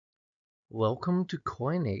Welcome to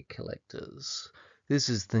Koine Collectors. This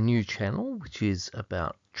is the new channel which is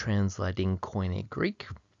about translating Koine Greek,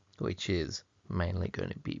 which is mainly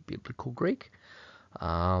going to be Biblical Greek.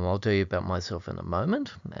 I'll tell you about myself in a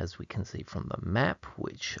moment, as we can see from the map,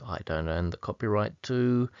 which I don't own the copyright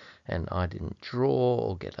to, and I didn't draw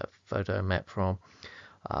or get a photo map from.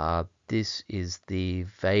 This is the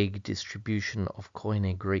vague distribution of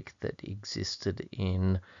Koine Greek that existed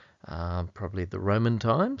in probably the Roman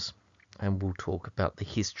times, and we'll talk about the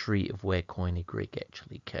history of where Koine Greek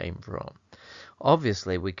actually came from.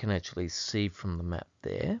 Obviously, we can actually see from the map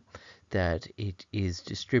there that it is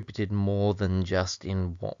distributed more than just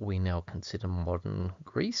in what we now consider modern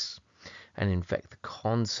Greece. And in fact, the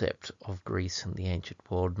concept of Greece in the ancient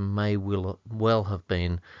world may well have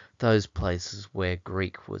been those places where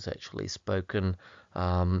Greek was actually spoken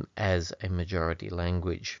as a majority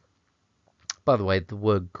language. By the way, the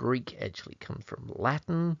word Greek actually comes from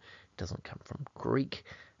Latin. It doesn't come from Greek.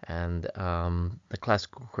 And the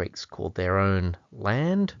classical Greeks called their own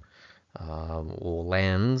land or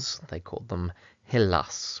lands, they called them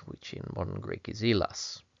Hellas, which in modern Greek is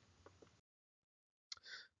Elas.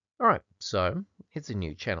 Alright, so it's a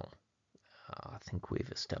new channel. I think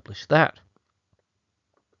we've established that.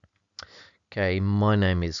 Okay, my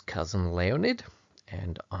name is Cousin Leonid,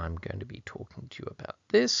 and I'm going to be talking to you about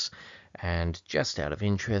this. And just out of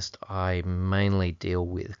interest, I mainly deal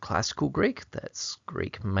with classical Greek. That's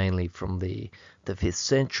Greek mainly from the 5th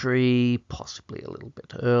century, possibly a little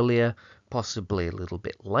bit earlier, possibly a little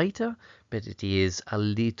bit later, but it is a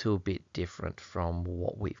little bit different from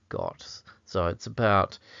what we've got. So it's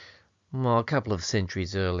about a couple of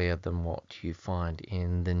centuries earlier than what you find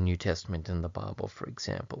in the New Testament and the Bible, for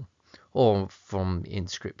example, or from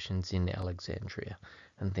inscriptions in Alexandria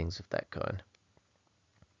and things of that kind.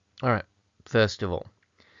 All right, first of all,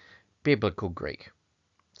 Biblical Greek.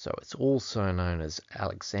 So it's also known as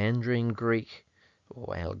Alexandrian Greek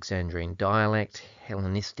or Alexandrian dialect,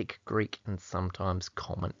 Hellenistic Greek, and sometimes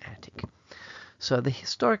Common Attic. So the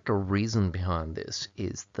historical reason behind this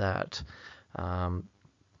is that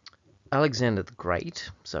Alexander the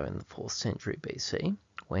Great, so in the 4th century BC,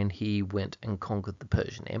 when he went and conquered the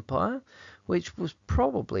Persian Empire, which was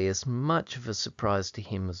probably as much of a surprise to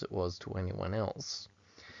him as it was to anyone else,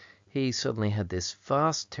 he suddenly had this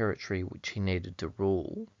vast territory which he needed to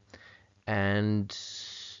rule, and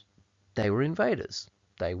they were invaders.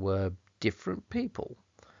 They were different people.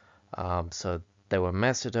 So there were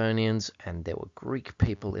Macedonians and there were Greek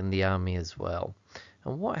people in the army as well.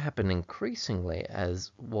 And what happened increasingly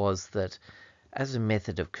was that as a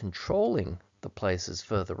method of controlling the places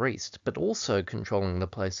further east, but also controlling the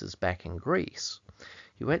places back in Greece,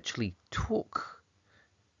 you actually took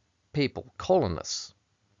people, colonists,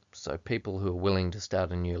 so people who were willing to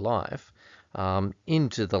start a new life,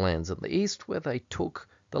 into the lands in the east, where they took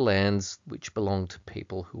the lands which belonged to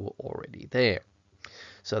people who were already there.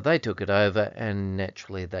 So they took it over, and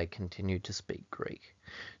naturally they continued to speak Greek.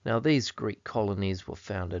 Now, these Greek colonies were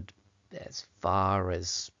founded as far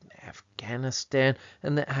as Afghanistan,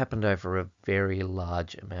 and that happened over a very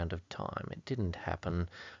large amount of time. It didn't happen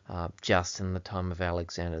just in the time of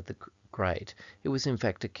Alexander the Great. It was, in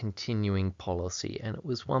fact, a continuing policy, and it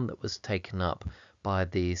was one that was taken up by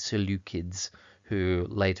the Seleucids, who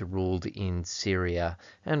later ruled in Syria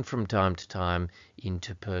and from time to time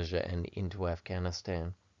into Persia and into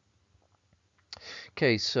Afghanistan.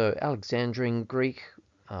 Okay, so Alexandrian Greek,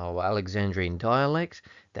 or Alexandrian dialect,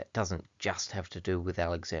 that doesn't just have to do with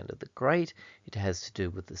Alexander the Great. It has to do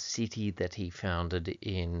with the city that he founded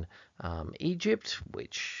in Egypt,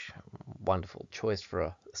 which, wonderful choice for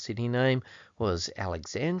a city name, was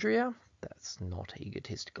Alexandria. That's not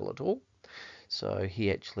egotistical at all. So he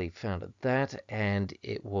actually founded that, and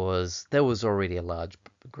there was already a large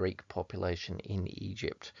Greek population in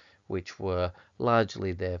Egypt, which were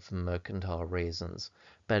largely there for mercantile reasons.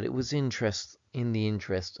 But it was in the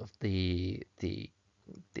interest of the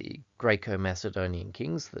Greco-Macedonian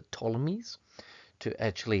kings, the Ptolemies, to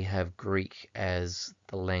actually have Greek as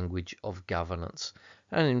the language of governance.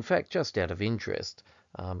 And in fact, just out of interest,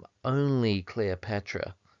 only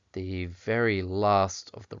Cleopatra, the very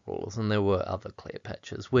last of the rulers, and there were other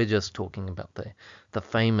Cleopatras. We're just talking about the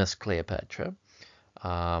famous Cleopatra,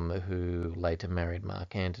 who later married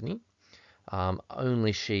Mark Antony.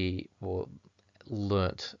 Only she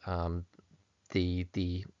learnt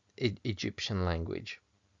the Egyptian language.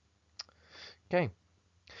 Okay,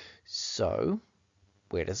 so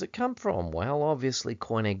where does it come from? Well, obviously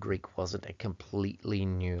Koine Greek wasn't a completely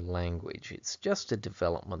new language. It's just a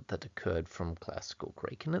development that occurred from classical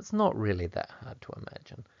Greek, and it's not really that hard to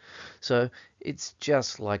imagine. So it's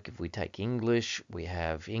just like if we take English and we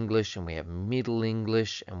have Middle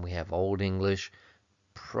English and we have Old English.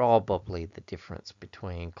 Probably the difference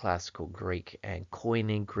between classical Greek and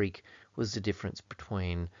Koine Greek was the difference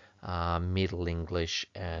between Middle English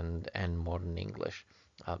and modern English.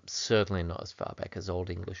 Certainly not as far back as Old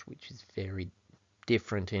English, which is very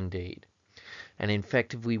different indeed. And in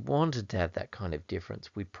fact, if we wanted to have that kind of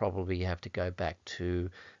difference, we'd probably have to go back to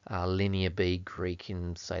Linear B Greek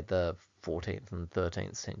in, say, the 14th and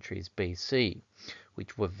 13th centuries BC,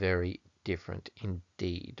 which were very different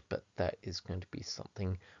indeed. But that is going to be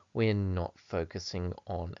something we're not focusing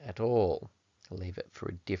on at all. I'll leave it for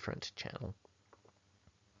a different channel.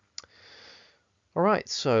 All right,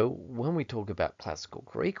 so when we talk about classical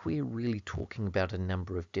Greek, we're really talking about a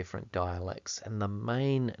number of different dialects, and the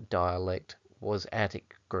main dialect was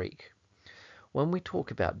Attic Greek. When we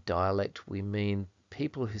talk about dialect, we mean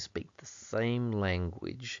people who speak the same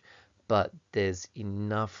language, but there's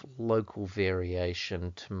enough local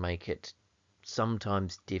variation to make it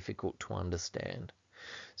sometimes difficult to understand.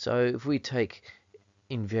 So if we take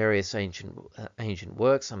in various ancient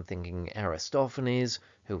works, I'm thinking Aristophanes,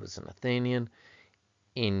 who was an Athenian.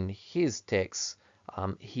 In his texts,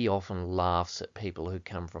 he often laughs at people who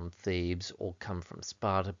come from Thebes or come from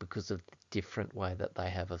Sparta because of the different way that they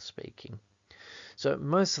have of speaking. So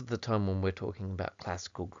most of the time when we're talking about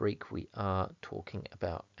classical Greek, we are talking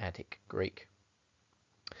about Attic Greek.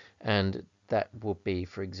 And that would be,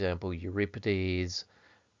 for example, Euripides,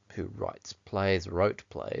 who wrote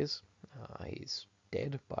plays. He's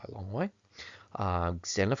dead by a long way.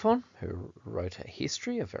 Xenophon, who wrote a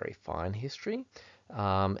history, a very fine history.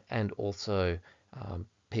 And also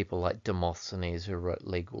people like Demosthenes, who wrote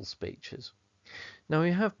legal speeches. Now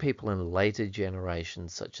we have people in later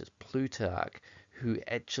generations, such as Plutarch, who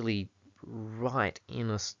actually write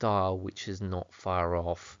in a style which is not far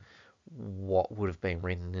off what would have been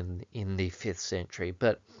written in the 5th century,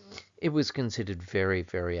 but it was considered very,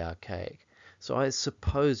 very archaic. So I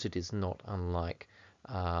suppose it is not unlike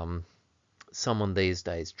someone these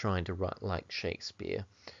days trying to write like Shakespeare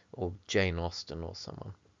or Jane Austen or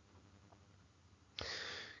someone.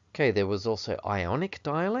 Okay, there was also Ionic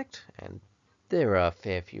dialect, and there are a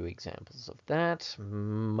fair few examples of that.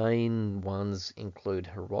 Main ones include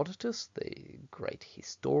Herodotus, the great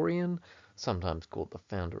historian, sometimes called the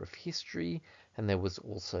founder of history, and there was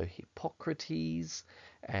also Hippocrates.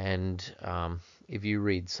 And if you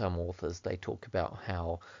read some authors, they talk about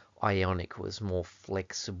how Ionic was more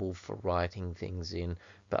flexible for writing things in,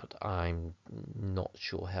 but I'm not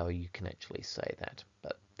sure how you can actually say that.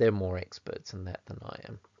 But they're more experts in that than I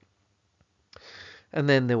am. And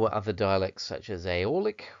then there were other dialects such as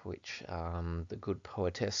Aeolic, which the good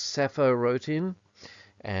poetess Sappho wrote in.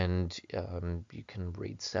 And you can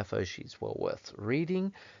read Sappho, she's well worth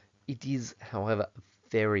reading. It is, however,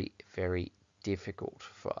 very, very difficult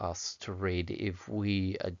for us to read if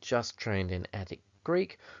we are just trained in Attic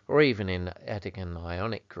Greek or even in Attic and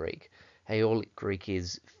Ionic Greek. Aeolic Greek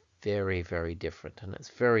is very, very different, and it's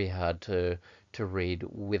very hard to read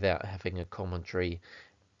without having a commentary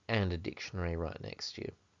and a dictionary right next to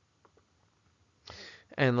you.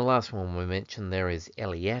 And the last one we mentioned there is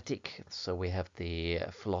Eleatic. So we have the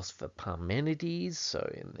philosopher Parmenides, so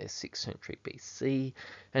in the 6th century BC,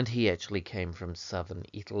 and he actually came from southern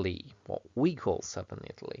Italy, what we call southern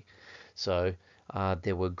Italy. So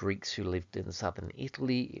there were Greeks who lived in southern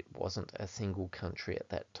Italy. It wasn't a single country at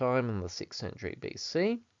that time in the 6th century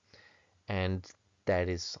BC, and that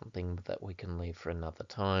is something that we can leave for another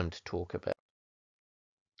time to talk about.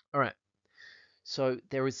 All right. So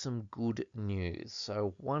there is some good news.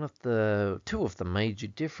 So two of the major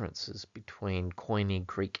differences between Koine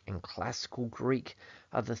Greek and classical Greek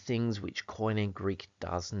are the things which Koine Greek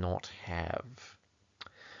does not have.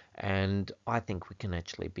 And I think we can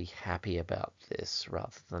actually be happy about this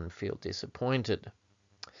rather than feel disappointed.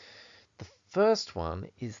 The first one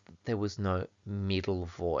is that there was no middle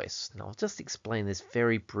voice. Now I'll just explain this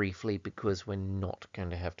very briefly because we're not going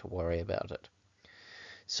to have to worry about it.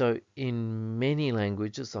 So in many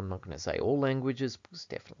languages, I'm not going to say all languages, because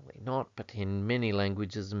definitely not, but in many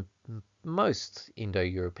languages, most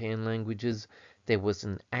Indo-European languages, there was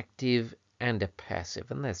an active and a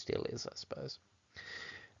passive, and there still is, I suppose.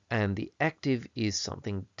 And the active is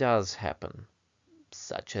something does happen,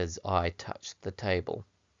 such as I touched the table.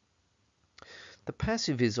 The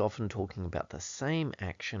passive is often talking about the same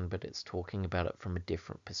action, but it's talking about it from a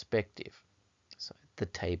different perspective. So the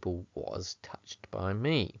table was touched by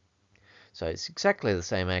me. So it's exactly the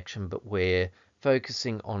same action, but we're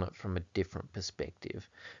focusing on it from a different perspective.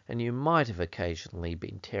 And you might have occasionally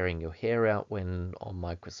been tearing your hair out when on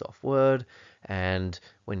Microsoft Word, and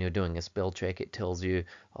when you're doing a spell check, it tells you,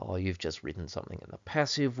 oh, you've just written something in the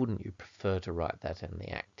passive. Wouldn't you prefer to write that in the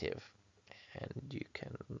active? And you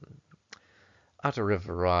can utter a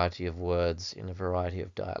variety of words in a variety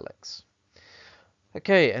of dialects.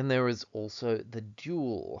 Okay, and there is also the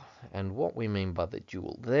dual. And what we mean by the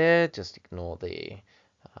dual there, just ignore the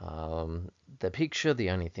picture. The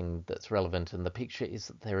only thing that's relevant in the picture is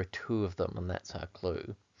that there are two of them, and that's our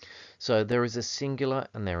clue. So there is a singular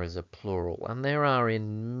and there is a plural, and there are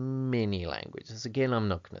in many languages. Again, I'm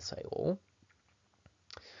not going to say all.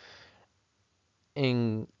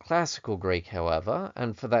 In classical Greek, however,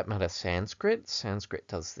 and for that matter Sanskrit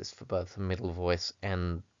does this for both the middle voice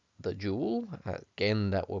and the dual.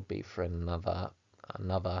 Again, that will be for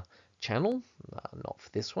another channel, not for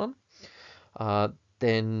this one.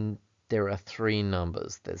 Then there are three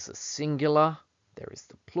numbers. There's a singular, there is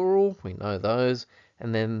the plural, we know those,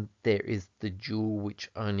 and then there is the dual,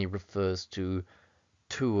 which only refers to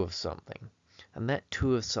two of something. And that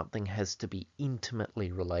two of something has to be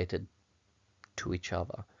intimately related to each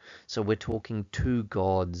other. So we're talking two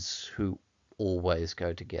gods who always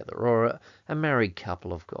go together, or a married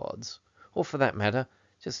couple of gods, or for that matter,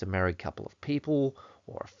 just a married couple of people,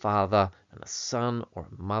 or a father and a son, or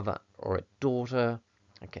a mother or a daughter.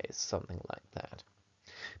 Okay, something like that.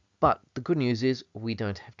 But the good news is we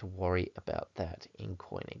don't have to worry about that in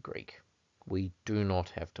Koine Greek. We do not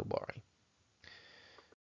have to worry.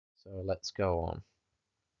 So let's go on.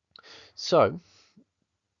 So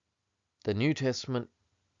the New Testament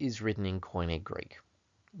is written in Koine Greek.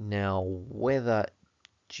 Now, whether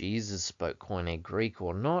Jesus spoke Koine Greek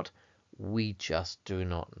or not, we just do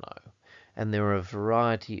not know. And there are a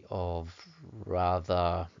variety of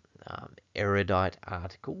rather erudite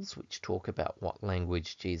articles which talk about what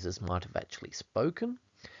language Jesus might have actually spoken.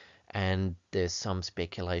 And there's some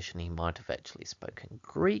speculation he might have actually spoken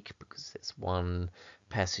Greek, because there's one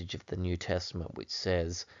passage of the New Testament which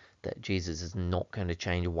says that Jesus is not going to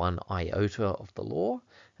change one iota of the law,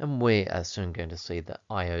 and we are soon going to see that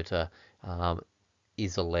iota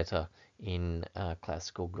is a letter in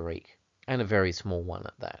classical Greek, and a very small one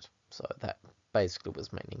at that. So that basically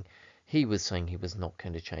was meaning he was saying he was not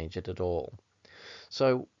going to change it at all.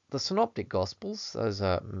 So the Synoptic Gospels, those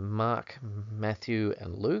are Mark, Matthew,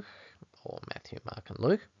 and Luke, or Matthew, Mark, and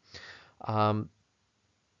Luke.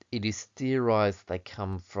 It is theorized they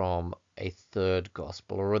come from a third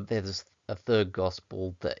gospel, or there's a third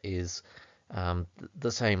gospel that is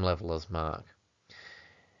the same level as Mark.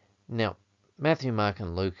 Now, Matthew, Mark,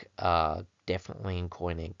 and Luke are definitely in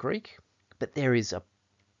Koine Greek, but there is a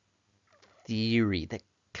theory that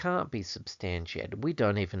can't be substantiated. We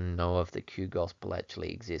don't even know if the Q Gospel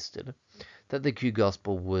actually existed, that the Q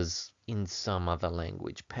Gospel was in some other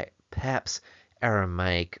language, perhaps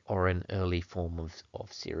Aramaic or an early form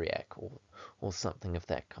of Syriac or something of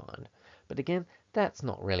that kind. But again, that's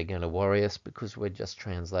not really going to worry us, because we're just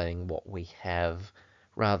translating what we have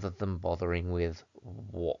rather than bothering with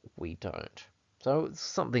what we don't. So it's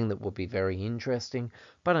something that will be very interesting,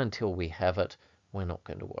 but until we have it, we're not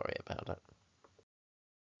going to worry about it.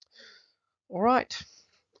 Alright,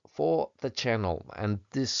 for the channel and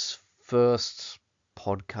this first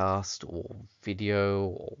podcast or video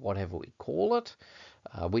or whatever we call it,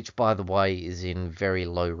 which by the way is in very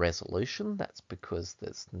low resolution. That's because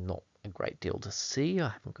there's not a great deal to see. I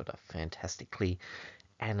haven't got a fantastically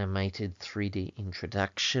animated 3D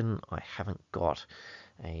introduction. I haven't got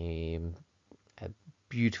a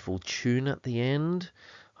beautiful tune at the end.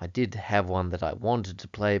 I did have one that I wanted to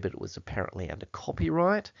play, but it was apparently under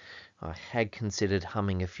copyright. I had considered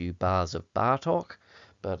humming a few bars of Bartok,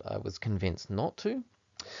 but I was convinced not to.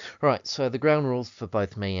 Right, so the ground rules for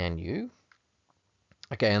both me and you.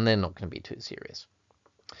 Okay, and they're not going to be too serious.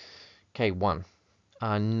 Okay, one,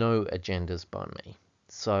 no agendas by me.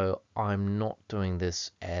 So I'm not doing this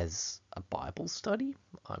as a Bible study.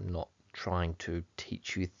 I'm not trying to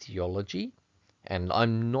teach you theology. And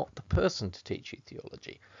I'm not the person to teach you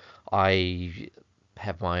theology. I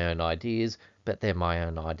have my own ideas, but they're my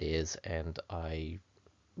own ideas, and I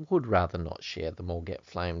would rather not share them or get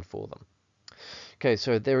flamed for them. Okay,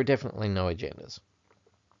 so there are definitely no agendas.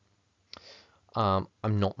 I'm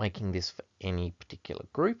not making this for any particular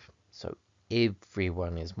group, so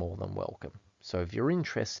everyone is more than welcome. So if you're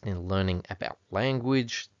interested in learning about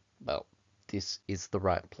language, well, this is the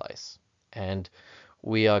right place. And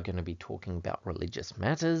we are going to be talking about religious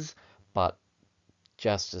matters, but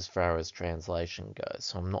just as far as translation goes.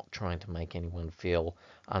 So I'm not trying to make anyone feel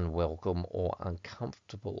unwelcome or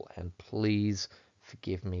uncomfortable, and please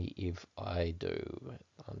forgive me if I do.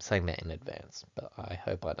 I'm saying that in advance, but I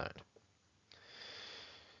hope I don't.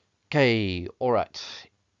 Okay, alright.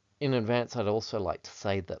 In advance, I'd also like to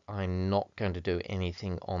say that I'm not going to do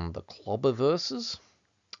anything on the clobber verses.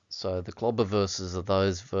 So the clobber verses are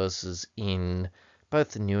those verses in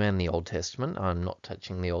both the New and the Old Testament. I'm not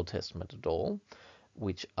touching the Old Testament at all,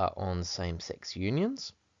 which are on same-sex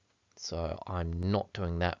unions. So I'm not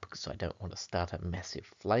doing that because I don't want to start a massive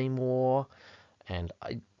flame war, and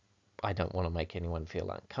I don't want to make anyone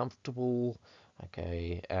feel uncomfortable.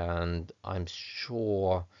 Okay, and I'm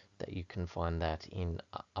sure that you can find that in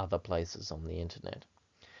other places on the internet.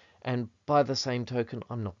 And by the same token,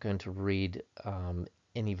 I'm not going to read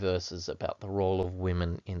any verses about the role of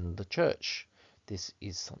women in the church. This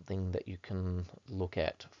is something that you can look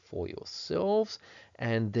at for yourselves,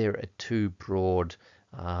 and there are two broad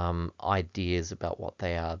ideas about what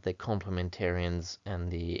they are. They're complementarians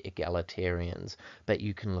and the egalitarians, but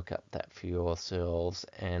you can look up that for yourselves,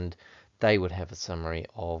 and they would have a summary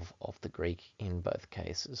of the Greek in both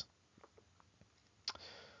cases.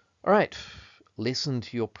 All right, listen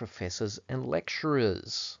to your professors and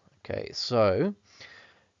lecturers. Okay, so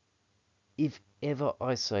if ever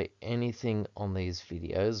I say anything on these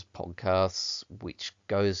videos, podcasts, which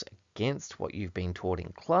goes against what you've been taught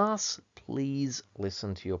in class, please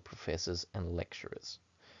listen to your professors and lecturers.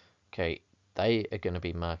 Okay, they are going to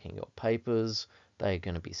be marking your papers, they are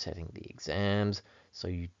going to be setting the exams, so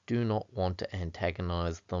you do not want to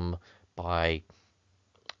antagonize them by,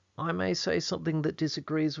 I may say something that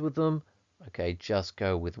disagrees with them. Okay, just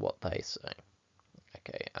go with what they say.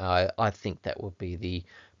 Okay, I think that would be the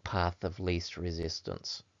path of least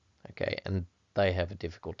resistance. Okay, and they have a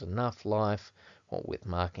difficult enough life, what with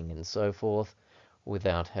marking and so forth,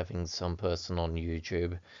 without having some person on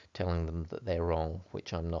YouTube telling them that they're wrong,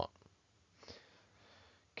 which I'm not.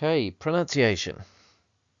 Okay, pronunciation.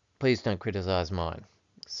 Please don't criticize mine.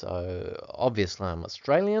 So, obviously I'm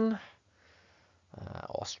Australian,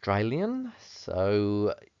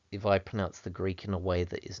 so if I pronounce the Greek in a way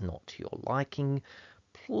that is not to your liking,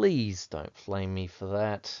 please don't flame me for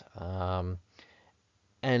that.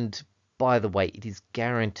 And by the way, it is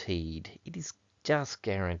just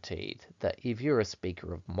guaranteed that if you're a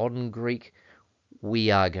speaker of modern Greek,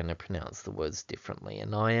 we are going to pronounce the words differently,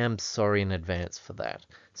 and I am sorry in advance for that.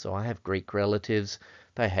 So I have Greek relatives,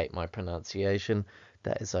 they hate my pronunciation,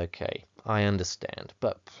 that is okay. I understand,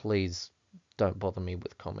 but please don't bother me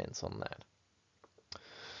with comments on that.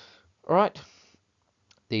 Alright,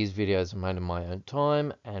 these videos are made in my own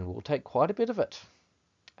time and will take quite a bit of it.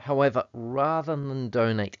 However, rather than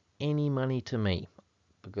donate any money to me,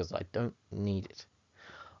 because I don't need it,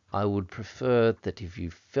 I would prefer that if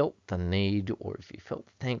you felt the need, or if you felt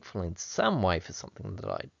thankful in some way for something that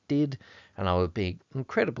I did, and I would be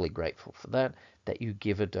incredibly grateful for that, that you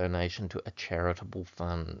give a donation to a charitable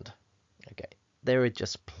fund. Okay, there are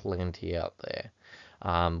just plenty out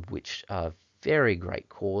there, which are very great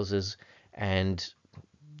causes, and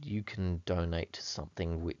you can donate to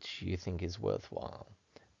something which you think is worthwhile.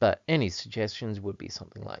 But any suggestions would be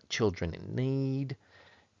something like children in need,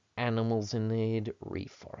 animals in need,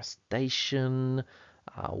 reforestation,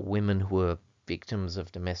 women who are victims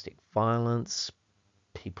of domestic violence,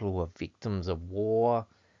 people who are victims of war.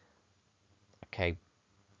 Okay,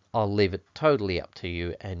 I'll leave it totally up to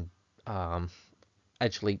you, and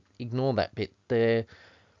actually ignore that bit there.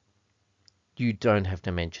 You don't have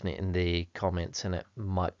to mention it in the comments, and it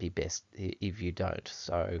might be best if you don't.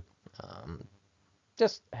 So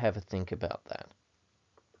just have a think about that.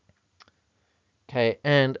 Okay,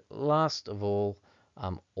 and last of all,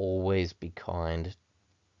 always be kind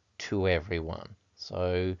to everyone.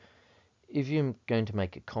 So if you're going to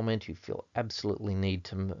make a comment, you feel absolutely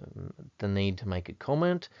the need to make a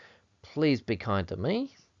comment, please be kind to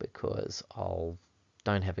me, because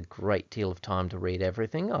don't have a great deal of time to read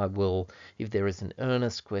everything. I will, if there is an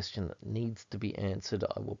earnest question that needs to be answered,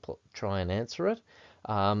 I will try and answer it.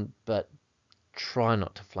 But try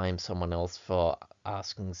not to flame someone else for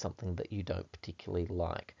asking something that you don't particularly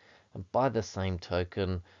like. And by the same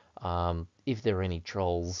token, if there are any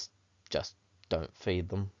trolls, just don't feed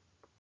them.